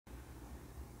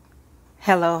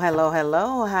Hello, hello,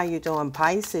 hello. How you doing,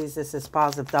 Pisces? This is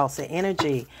Positive Thoughts and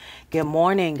Energy. Good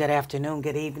morning, good afternoon,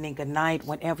 good evening, good night.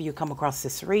 Whenever you come across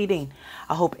this reading,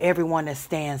 I hope everyone is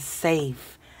staying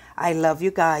safe. I love you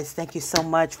guys. Thank you so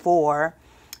much for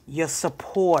your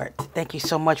support. Thank you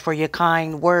so much for your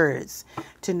kind words.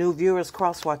 To new viewers,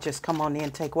 cross watchers, come on in,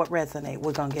 take what resonate.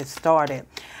 We're going to get started.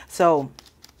 So,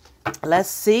 let's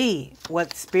see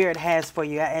what Spirit has for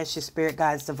you. I ask you, Spirit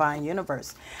Guides, Divine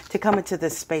Universe, to come into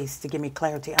this space to give me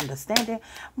clarity, understanding.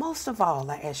 Most of all,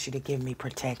 I ask you to give me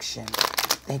protection.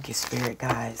 Thank you, Spirit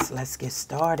Guides. Let's get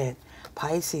started.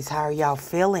 Pisces, how are y'all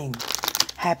feeling?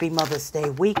 Happy Mother's Day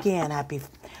weekend. Happy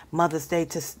Mother's Day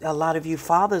to a lot of you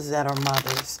fathers that are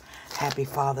mothers. Happy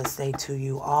Father's Day to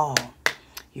you all.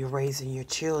 You're raising your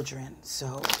children,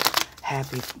 so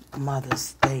happy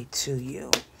Mother's Day to you.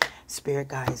 Spirit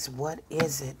guys, what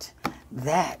is it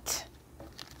that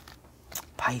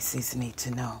Pisces need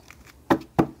to know?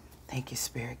 Thank you,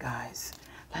 Spirit guys.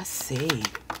 Let's see.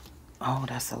 Oh,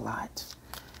 that's a lot.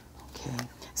 Okay.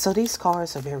 So these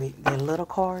cards are they're little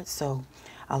cards, so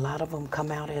a lot of them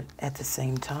come out at the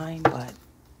same time, but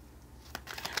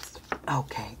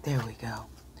okay, there we go.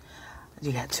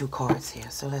 You got two cards here,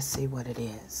 so let's see what it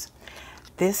is.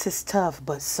 This is tough,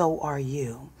 but so are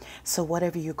you. So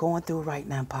whatever you're going through right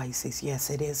now, Pisces, yes,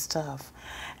 it is tough.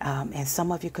 And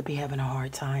some of you could be having a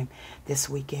hard time this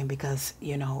weekend because,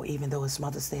 you know, even though it's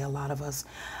Mother's Day, a lot of us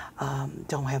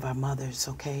don't have our mothers,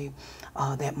 okay?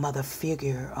 That mother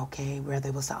figure, okay, whether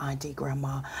it was the auntie,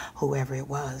 grandma, whoever it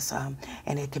was.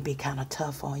 And it can be kind of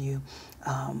tough on you.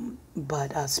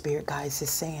 But Spirit Guides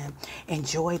is saying,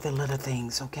 enjoy the little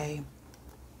things, okay?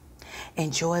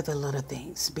 Enjoy the little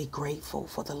things. Be grateful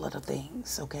for the little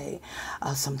things, okay?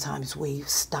 Sometimes we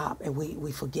stop and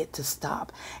we forget to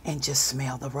stop and just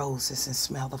smell the roses and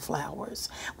smell the flowers.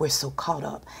 We're so caught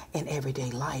up in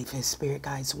everyday life, and Spirit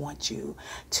Guides want you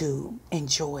to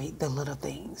enjoy the little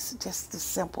things, just the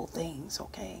simple things,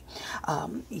 okay?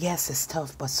 Yes, it's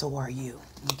tough, but so are you,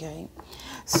 okay?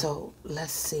 So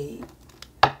let's see.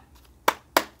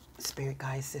 Spirit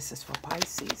Guides, this is for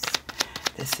Pisces.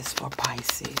 This is for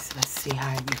Pisces. Let's see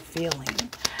how you're feeling.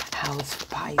 How is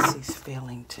Pisces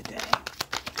feeling today?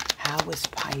 How is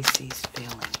Pisces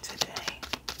feeling today?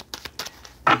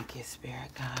 Thank you,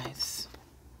 Spirit Guides.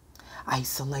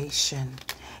 Isolation.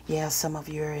 Yeah, some of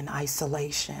you are in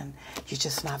isolation. You're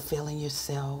just not feeling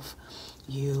yourself.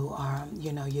 You are,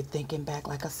 you know, you're thinking back.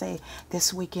 Like I say,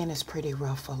 this weekend is pretty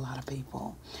rough for a lot of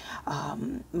people.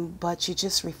 But you're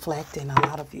just reflecting. A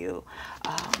lot of you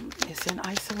is in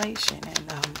isolation.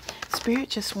 And Spirit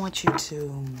just wants you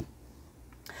to,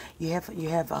 you have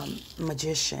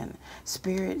magician.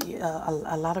 Spirit,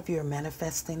 a lot of you are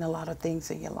manifesting a lot of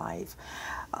things in your life.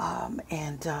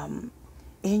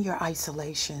 In your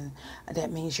isolation,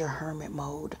 that means your hermit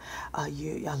mode. A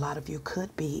lot of you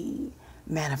could be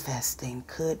manifesting,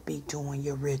 could be doing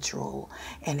your ritual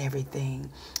and everything.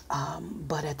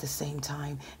 But at the same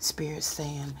time, Spirit's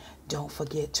saying, don't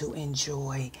forget to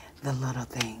enjoy the little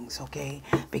things, okay?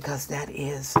 Because that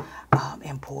is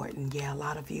important. Yeah, a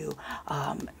lot of you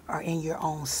are in your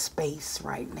own space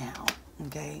right now.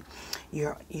 Okay,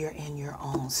 you're in your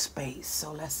own space.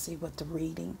 So let's see what the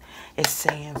reading is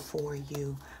saying for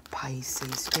you,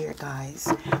 Pisces. Spirit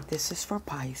guys, this is for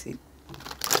Pisces.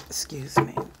 Excuse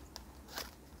me.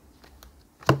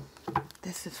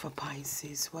 This is for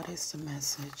Pisces. What is the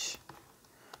message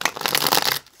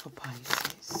for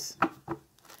Pisces?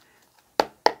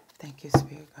 Thank you,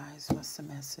 Spirit guys. What's the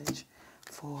message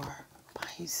for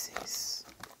Pisces?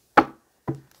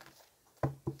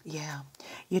 Yeah,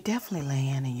 you're definitely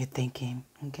laying and you're thinking,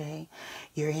 okay?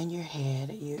 You're in your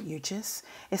head. You just,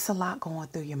 it's a lot going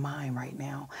through your mind right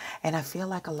now. And I feel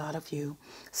like a lot of you,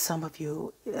 some of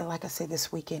you, like I said,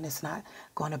 this weekend is not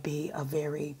going to be a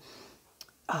very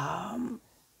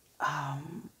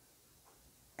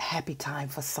happy time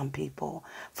for some people,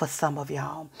 for some of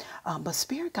y'all. But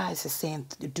Spirit Guides is saying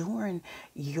during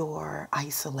your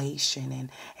isolation and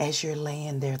as you're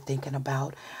laying there thinking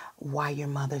about why your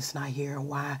mother's not here,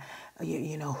 why,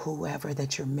 you know, whoever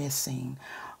that you're missing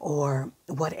or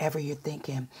whatever you're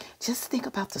thinking, just think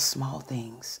about the small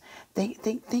things.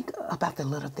 Think about the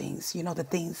little things, you know, the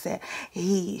things that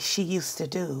she used to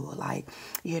do, like,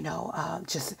 you know,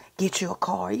 just get you a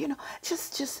car, you know,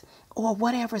 just or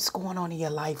whatever's going on in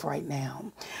your life right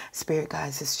now. Spirit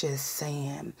Guides is just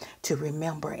saying to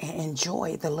remember and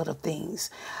enjoy the little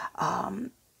things.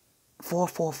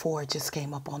 444 just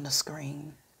came up on the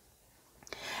screen.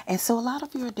 And so a lot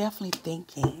of you are definitely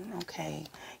thinking, okay?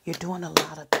 You're doing a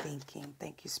lot of thinking.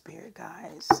 Thank you, Spirit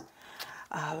Guides.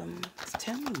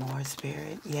 Tell me more,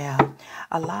 Spirit. Yeah,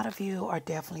 a lot of you are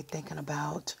definitely thinking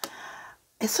about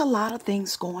It's a lot of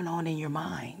things going on in your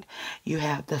mind. You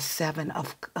have the Seven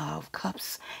of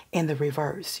Cups in the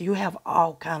reverse. You have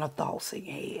all kind of thoughts in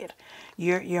your head.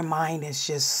 Your mind is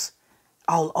just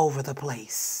all over the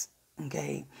place.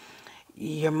 Okay,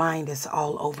 your mind is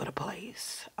all over the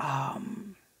place. Tell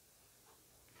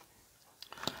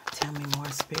me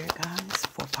more, spirit guys,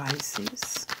 for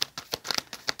Pisces.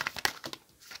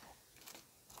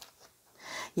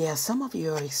 Yeah, some of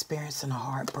you are experiencing a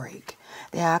heartbreak.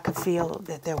 Yeah, I could feel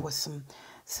that there was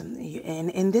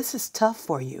and this is tough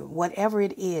for you. Whatever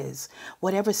it is,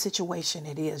 whatever situation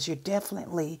it is,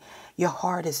 your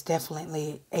heart is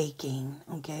definitely aching.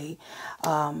 Okay,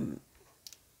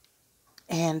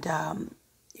 and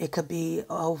it could be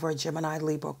over Gemini,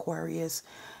 Libra, Aquarius.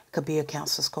 It could be a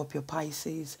Cancer, Scorpio,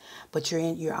 Pisces. But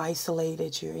you're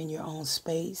isolated. You're in your own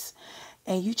space,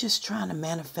 and you're just trying to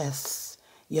manifest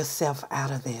yourself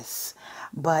out of this.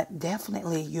 But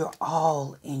definitely, you're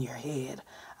all in your head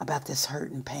about this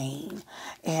hurt and pain.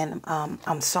 And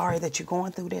I'm sorry that you're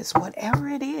going through this, whatever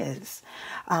it is.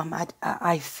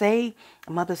 I say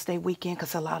Mother's Day weekend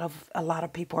because a lot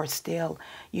of people are still,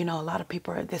 a lot of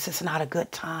people this is not a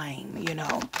good time,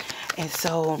 and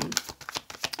so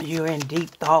you're in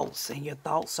deep thoughts and your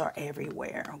thoughts are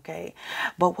everywhere. Okay,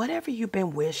 but whatever you've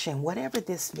been wishing, whatever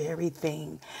this very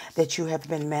thing that you have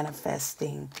been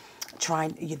manifesting,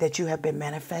 that you have been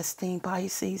manifesting,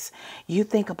 Pisces, you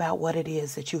think about what it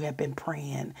is that you have been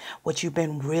praying, what you've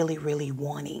been really, really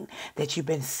wanting, that you've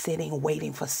been sitting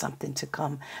waiting for something to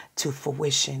come to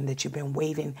fruition, that you've been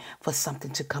waiting for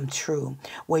something to come true,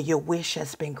 where your wish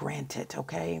has been granted.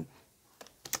 Okay,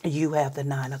 you have the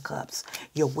Nine of Cups.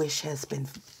 Your wish has been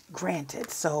granted.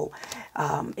 So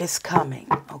it's coming.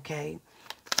 Okay,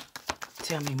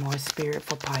 tell me more, spirit,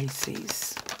 for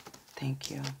Pisces.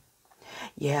 Thank you.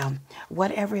 Yeah,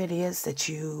 whatever it is that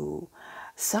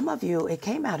some of you, it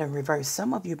came out in reverse.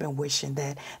 Some of you have been wishing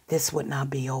that this would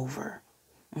not be over.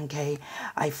 Okay,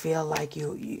 I feel like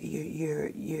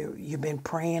you've been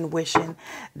praying, wishing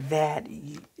that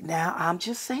now I'm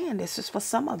just saying this is for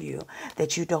some of you,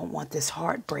 that you don't want this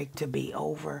heartbreak to be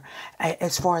over.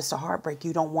 As far as the heartbreak,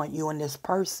 you don't want you and this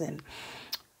person,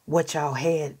 what y'all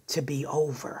had, to be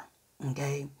over.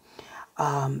 Okay,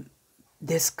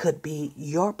 this could be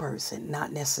your person,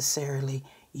 not necessarily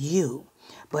you.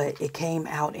 But it came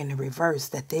out in the reverse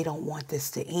that they don't want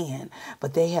this to end.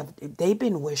 But they've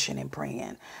been wishing and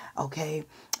praying. Okay.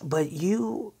 But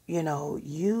you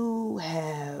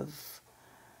have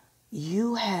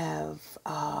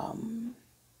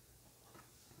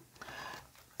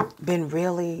been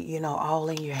really, all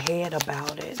in your head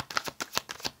about it.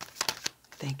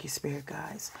 Thank you, spirit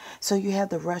guys. So you have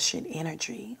the Russian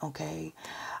energy. Okay.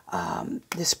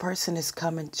 This person is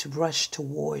coming to rush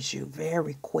towards you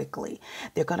very quickly.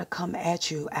 They're going to come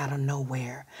at you out of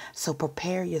nowhere. So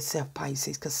prepare yourself,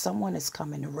 Pisces, because someone is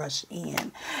coming to rush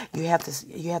in. You have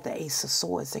the Ace of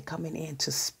Swords. They're coming in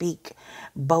to speak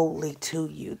boldly to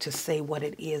you, to say what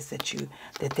it is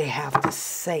that they have to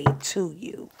say to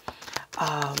you.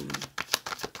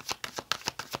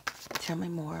 Tell me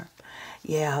more.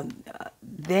 Yeah,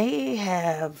 they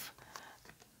have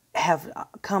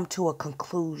come to a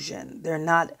conclusion. They're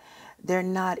not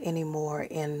anymore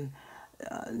in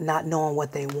not knowing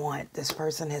what they want. This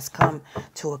person has come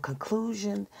to a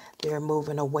conclusion. They're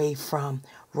moving away from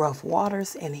rough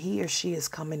waters, and he or she is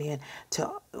coming in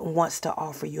wants to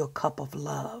offer you a cup of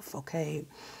love. Okay,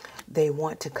 they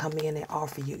want to come in and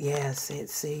offer you, yes,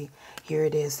 see, here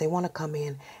it is. They want to come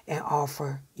in and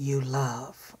offer you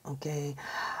love. Okay.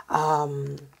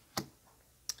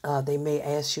 They may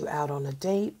ask you out on a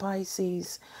date,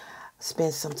 Pisces,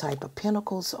 spend some type of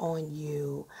pentacles on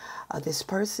you. This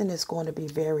person is going to be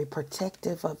very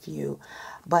protective of you.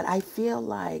 But I feel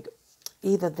like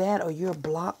either that or you're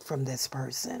blocked from this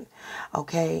person,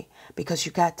 okay? Because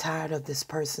you got tired of this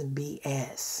person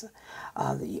BS.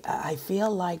 I feel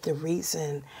like the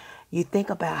reason, you think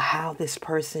about how this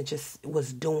person just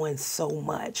was doing so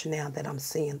much now that I'm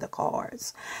seeing the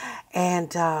cards.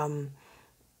 And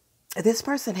this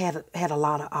person had a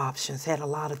lot of options, had a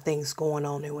lot of things going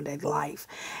on in their life,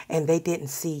 and they didn't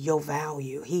see your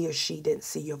value. He or she didn't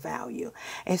see your value.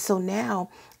 And so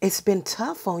now it's been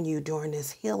tough on you during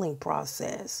this healing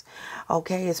process.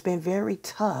 Okay, it's been very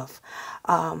tough.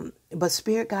 But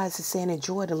Spirit Guides is saying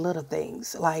enjoy the little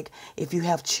things. Like if you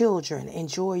have children,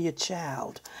 enjoy your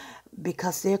child.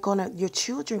 Because your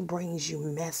children brings you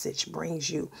message, brings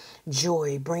you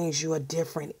joy, brings you a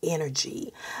different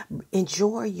energy.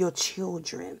 Enjoy your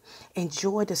children.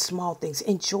 Enjoy the small things.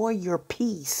 Enjoy your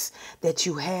peace that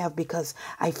you have, because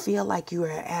I feel like you are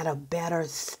at a better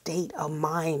state of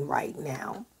mind right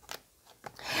now.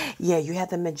 Yeah, you have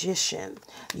the Magician.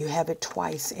 You have it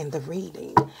twice in the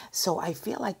reading. So I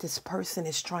feel like this person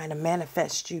is trying to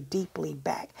manifest you deeply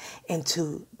back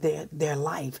into their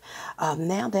life.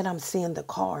 Now that I'm seeing the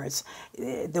cards,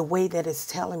 the way that it's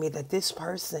telling me that this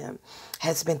person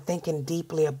has been thinking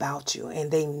deeply about you,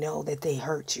 and they know that they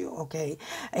hurt you, okay?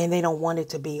 And they don't want it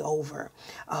to be over.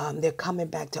 They're coming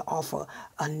back to offer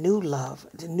a new love,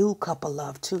 the new cup of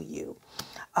love to you.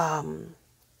 And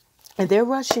they're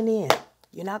rushing in.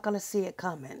 You're not going to see it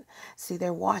coming. See,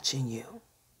 they're watching you.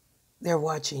 They're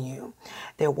watching you.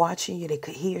 They're watching you. They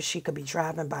could, he or she could be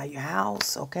driving by your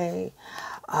house, okay?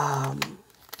 Yeah,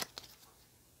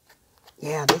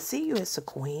 they see you as a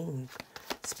queen.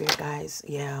 Spirit guys,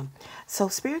 yeah. So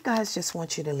spirit guys just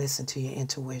want you to listen to your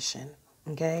intuition,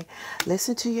 okay?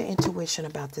 Listen to your intuition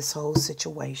about this whole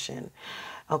situation,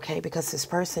 okay? Because this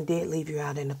person did leave you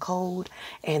out in the cold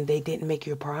and they didn't make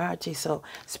you a priority. So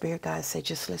spirit guys say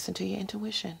just listen to your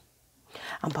intuition.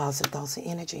 I'm positive thoughts and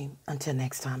energy. Until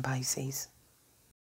next time, Pisces.